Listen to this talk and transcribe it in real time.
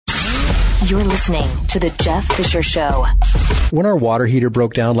You're listening to The Jeff Fisher Show. When our water heater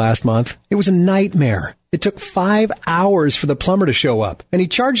broke down last month, it was a nightmare. It took 5 hours for the plumber to show up, and he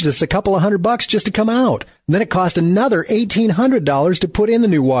charged us a couple of $100 just to come out. And then it cost another $1,800 to put in the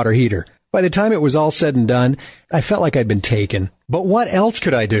new water heater. By the time it was all said and done, I felt like I'd been taken. But what else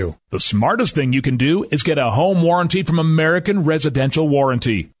could I do? The smartest thing you can do is get a home warranty from American Residential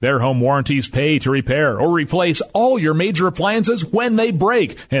Warranty. Their home warranties pay to repair or replace all your major appliances when they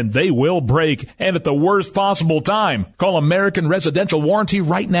break, and they will break, and at the worst possible time. Call American Residential Warranty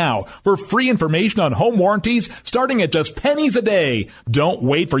right now for free information on home warranties starting at just pennies a day. Don't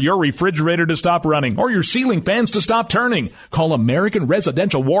wait for your refrigerator to stop running or your ceiling fans to stop turning. Call American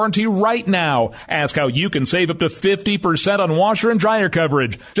Residential Warranty right now. Ask how you can save up to 50% on washer and dryer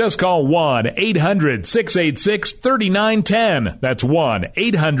coverage. Just call 1-800-686-3910. That's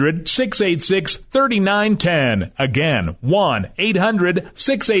 1-800-686-3910. Again,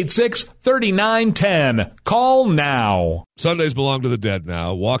 1-800-686-3910. Call now. Sundays belong to the dead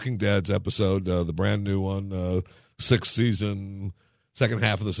now. Walking Dead's episode, the brand new one, sixth season, second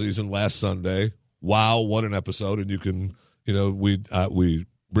half of the season, last Sunday. Wow, what an episode. And you can, we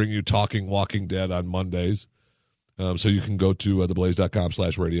bring you Talking Walking Dead on Mondays. So you can go to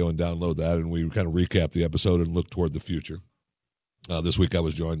theblaze.com/radio and download that, and we kind of recap the episode and look toward the future. This week I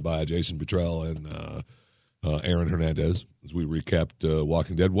was joined by Jason Buttrell and Aaron Hernandez as we recapped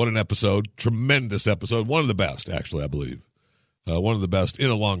Walking Dead. What an episode. Tremendous episode. One of the best, actually, I believe. One of the best in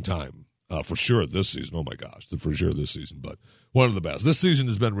a long time. For sure this season. Oh, my gosh. For sure this season, but one of the best. This season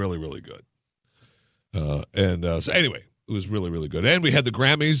has been really, really good. So anyway, it was really, really good. And we had the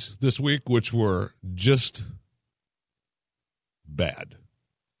Grammys this week, which were just bad.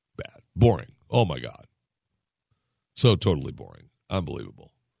 Boring. Oh, my God. So totally boring.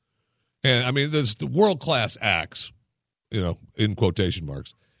 Unbelievable. And, I mean, there's the world-class acts, in quotation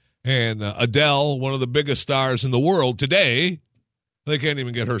marks. And Adele, one of the biggest stars in the world today, they can't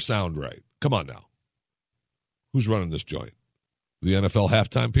even get her sound right. Come on now. Who's running this joint? The NFL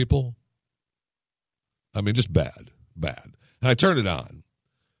halftime people? I mean, just bad. And I turned it on.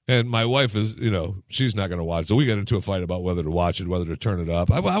 And my wife is, she's not going to watch. So we got into a fight about whether to watch it, whether to turn it up.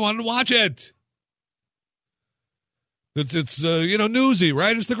 I wanted to watch it. It's newsy,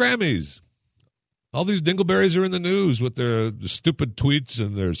 right? It's the Grammys. All these dingleberries are in the news with their stupid tweets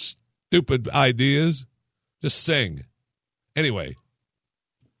and their stupid ideas. Just sing. Anyway.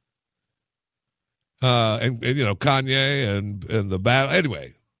 And Kanye and the battle.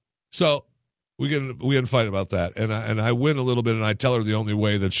 Anyway. So we get in a fight about that. And I win a little bit, and I tell her the only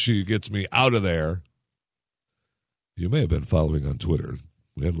way that she gets me out of there. You may have been following on Twitter.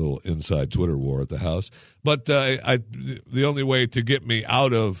 We had a little inside Twitter war at the house. But the only way to get me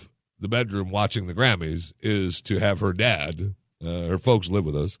out of the bedroom watching the Grammys is to have her dad, her folks live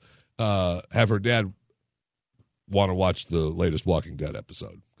with us, have her dad want to watch the latest Walking Dead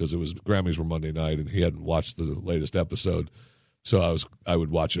episode. Because Grammys were Monday night, and he hadn't watched the latest episode. So I would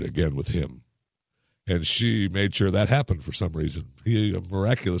watch it again with him. And she made sure that happened for some reason. He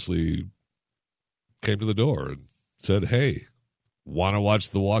miraculously came to the door and said, "Hey, want to watch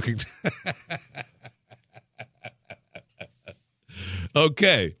The Walking Dead?"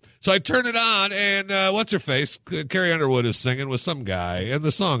 Okay. So I turn it on, and what's her face? Carrie Underwood is singing with some guy, and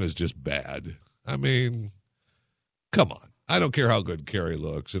the song is just bad. I mean, come on. I don't care how good Carrie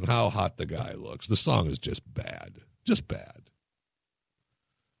looks and how hot the guy looks. The song is just bad. Just bad.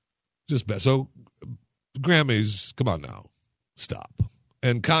 Just bad. So, Grammys, come on now. Stop.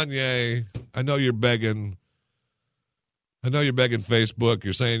 And Kanye, I know you're begging Facebook.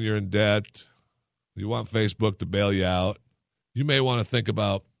 You're saying you're in debt. You want Facebook to bail you out. You may want to think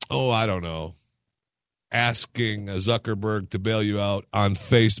about, I don't know, asking Zuckerberg to bail you out on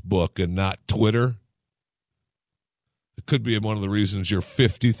Facebook and not Twitter. It could be one of the reasons you're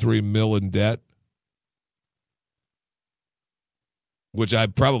 $53 million in debt, which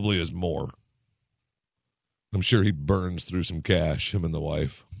probably is more. I'm sure he burns through some cash, him and the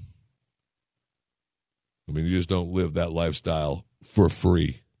wife. I mean, you just don't live that lifestyle for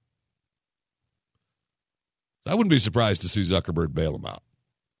free. I wouldn't be surprised to see Zuckerberg bail him out.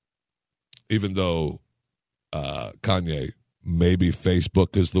 Even though Kanye, maybe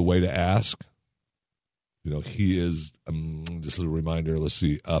Facebook is the way to ask. He is, just a reminder, let's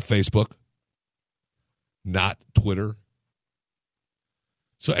see, Facebook, not Twitter.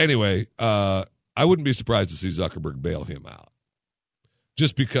 So anyway, I wouldn't be surprised to see Zuckerberg bail him out.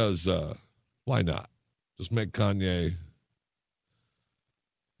 Just because, why not? Just make Kanye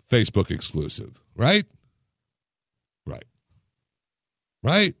Facebook exclusive, right?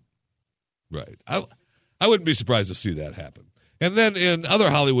 Right. I wouldn't be surprised to see that happen. And then in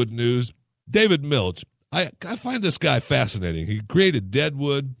other Hollywood news, David Milch, I find this guy fascinating. He created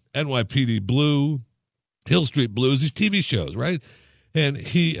Deadwood, NYPD Blue, Hill Street Blues, these TV shows, right? And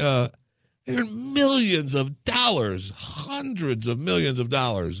he earned millions of dollars, hundreds of millions of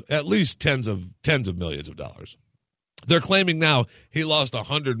dollars, at least tens of millions of dollars. They're claiming now he lost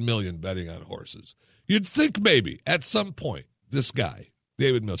 $100 million betting on horses. You'd think maybe at some point this guy,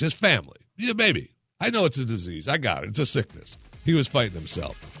 David Milch, his family, yeah, maybe. I know it's a disease. I got it. It's a sickness. He was fighting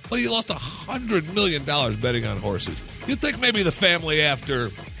himself. Well, he lost $100 million betting on horses. You'd think maybe the family after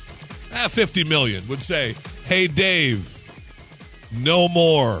 $50 million would say, hey, Dave, no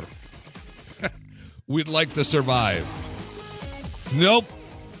more. We'd like to survive. Nope.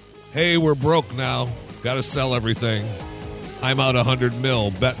 Hey, we're broke now. Got to sell everything. I'm out $100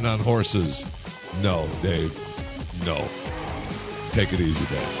 million betting on horses. No, Dave. No. Take it easy,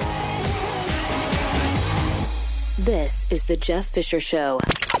 Dave. This is the Jeff Fisher Show.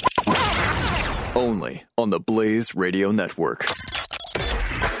 Only on the Blaze Radio Network.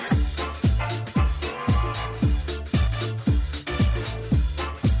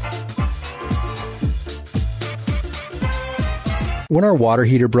 When our water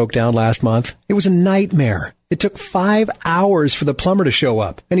heater broke down last month, it was a nightmare. It took 5 hours for the plumber to show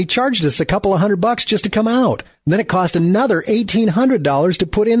up, and he charged us a couple of $100 just to come out. And then it cost another $1,800 to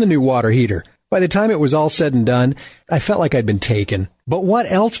put in the new water heater. By the time it was all said and done, I felt like I'd been taken. But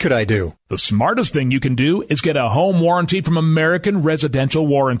what else could I do? The smartest thing you can do is get a home warranty from American Residential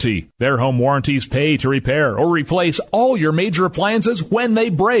Warranty. Their home warranties pay to repair or replace all your major appliances when they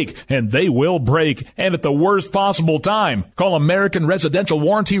break, and they will break, and at the worst possible time. Call American Residential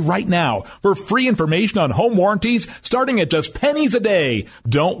Warranty right now for free information on home warranties starting at just pennies a day.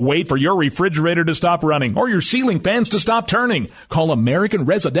 Don't wait for your refrigerator to stop running or your ceiling fans to stop turning. Call American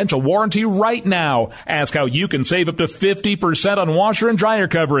Residential Warranty right now. Ask how you can save up to 50% on washer and dryer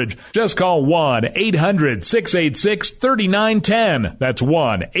coverage. Just call 1-800-686-3910. That's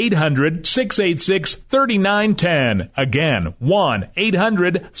 1-800-686-3910. Again,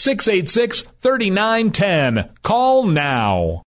 1-800-686-3910. Call now.